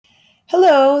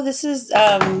Hello, this is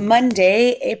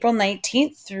Monday, April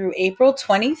 19th through April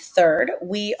 23rd.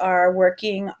 We are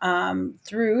working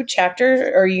through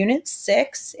chapter or unit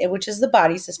 6, which is the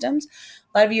body systems.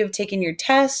 A lot of you have taken your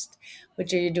test,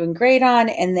 which you're doing great on,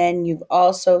 and then you've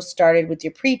also started with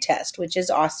your pre-test, which is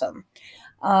awesome.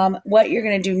 What you're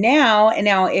going to do now, and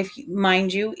now if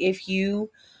mind you, if you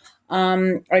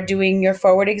are doing your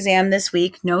forward exam this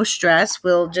week, no stress.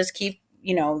 We'll just keep,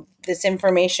 this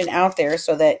information out there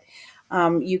so that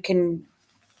you can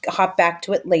hop back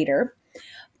to it later.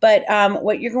 But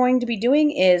what you're going to be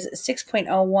doing is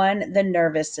 6.01, the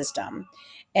nervous system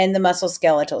and the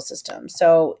musculoskeletal system.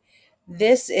 So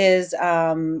this is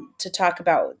to talk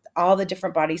about all the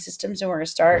different body systems. And we're going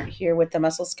to start here with the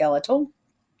musculoskeletal,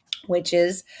 which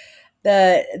is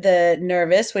the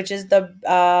nervous, which is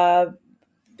the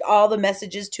all the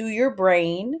messages to your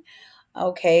brain.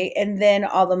 Okay. And then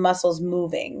all the muscles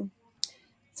moving.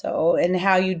 So, and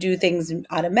how you do things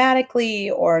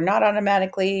automatically or not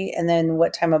automatically, and then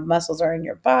what type of muscles are in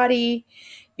your body.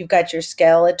 You've got your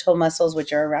skeletal muscles,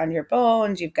 which are around your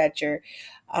bones. You've got your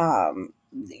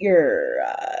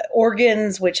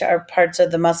organs, which are parts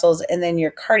of the muscles, and then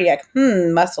your cardiac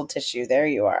muscle tissue. There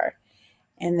you are.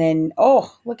 And then,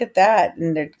 oh, look at that.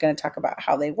 And they're going to talk about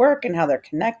how they work and how they're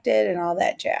connected and all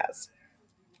that jazz.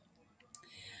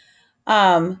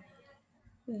 Then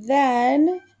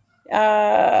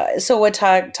so we're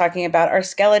talking about our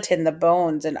skeleton, the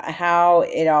bones, and how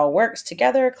it all works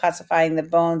together, classifying the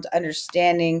bones,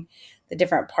 understanding the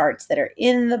different parts that are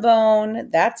in the bone.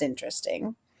 That's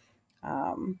interesting.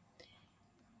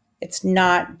 It's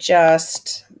not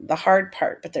just the hard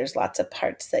part, but there's lots of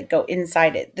parts that go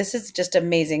inside it. This is just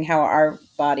amazing how our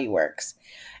body works.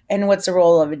 And what's the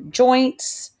role of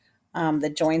joints?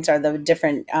 The joints are the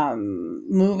different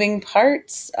moving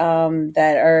parts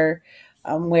that are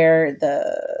where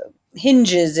the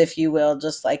hinges, if you will,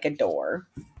 just like a door.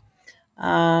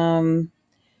 Who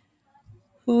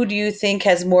do you think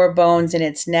has more bones in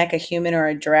its neck, a human or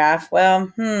a giraffe?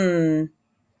 Well,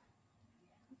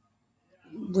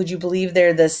 would you believe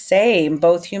they're the same?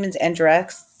 Both humans and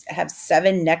giraffes have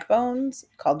 7 neck bones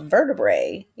called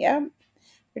vertebrae. Yeah,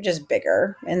 they're just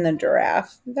bigger in the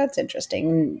giraffe. That's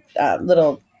interesting.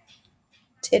 Little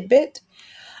tidbit.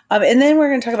 And then we're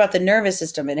going to talk about the nervous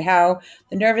system and how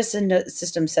the nervous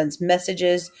system sends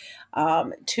messages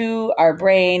to our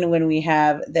brain when we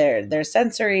have their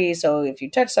sensory. So if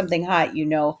you touch something hot, you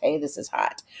know, hey, this is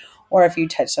hot. Or if you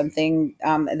touch something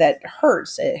that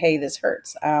hurts, hey, this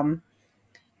hurts. How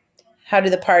do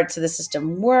the parts of the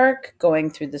system work? Going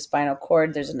through the spinal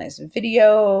cord. There's a nice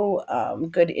video.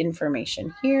 Good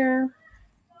information here.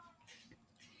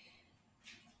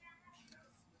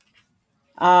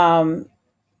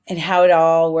 And how it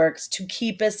all works to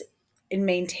keep us in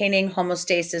maintaining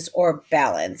homeostasis or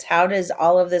balance. How does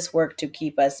all of this work to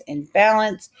keep us in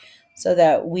balance so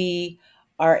that we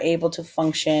are able to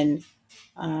function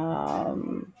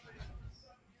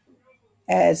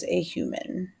as a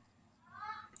human?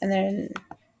 And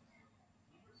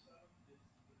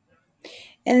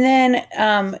then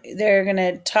they're going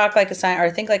to talk like a scientist,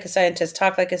 or think like a scientist,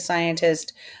 talk like a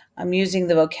scientist. I'm using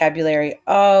the vocabulary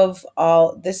of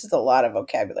all. This is a lot of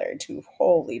vocabulary too.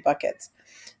 Holy buckets.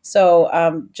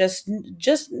 So just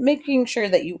making sure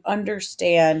that you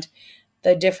understand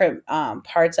the different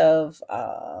parts of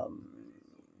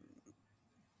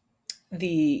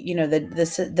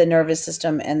the nervous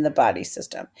system and the body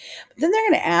system. But then they're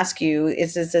going to ask you,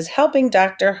 is this helping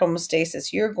Dr.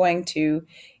 Homeostasis?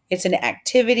 It's an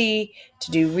activity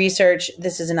to do research.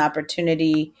 This is an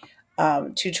opportunity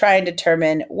to try and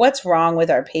determine what's wrong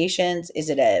with our patients. Is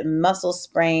it a muscle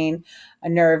sprain, a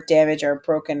nerve damage, or a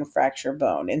broken fracture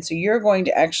bone? And so you're going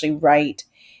to actually write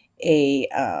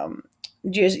you're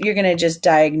going to just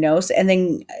diagnose and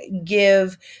then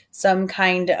give some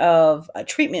kind of a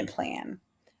treatment plan.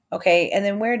 Okay. And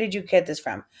then where did you get this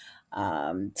from?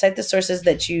 Cite the sources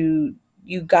that you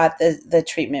got the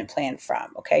treatment plan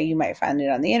from. Okay. You might find it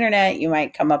on the internet. You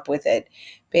might come up with it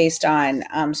based on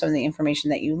some of the information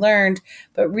that you learned,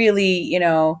 but really,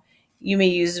 you may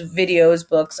use videos,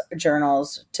 books,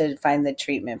 journals to find the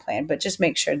treatment plan, but just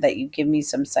make sure that you give me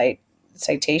some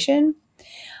citation.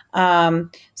 So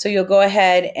you'll go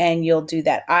ahead and you'll do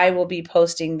that. I will be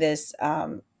posting this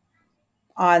on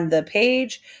the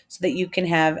page so that you can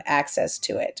have access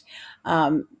to it.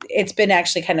 It's been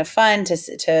actually kind of fun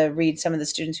to read some of the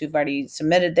students who've already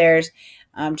submitted theirs.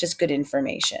 Just good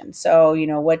information. So,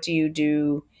 what do you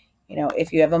do,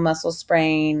 if you have a muscle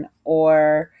sprain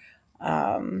or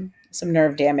some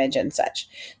nerve damage and such.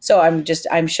 So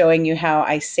I'm showing you how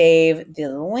I save the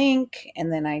link,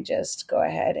 and then I just go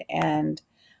ahead and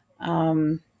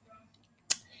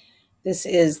This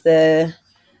is the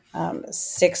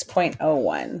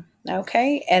 6.01.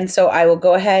 Okay, and so I will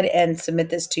go ahead and submit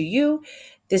this to you.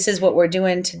 This is what we're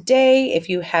doing today. If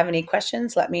you have any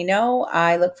questions, let me know.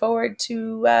 I look forward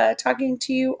to talking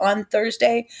to you on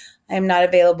Thursday. I am not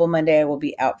available Monday. I will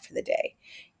be out for the day.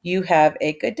 You have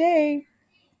a good day.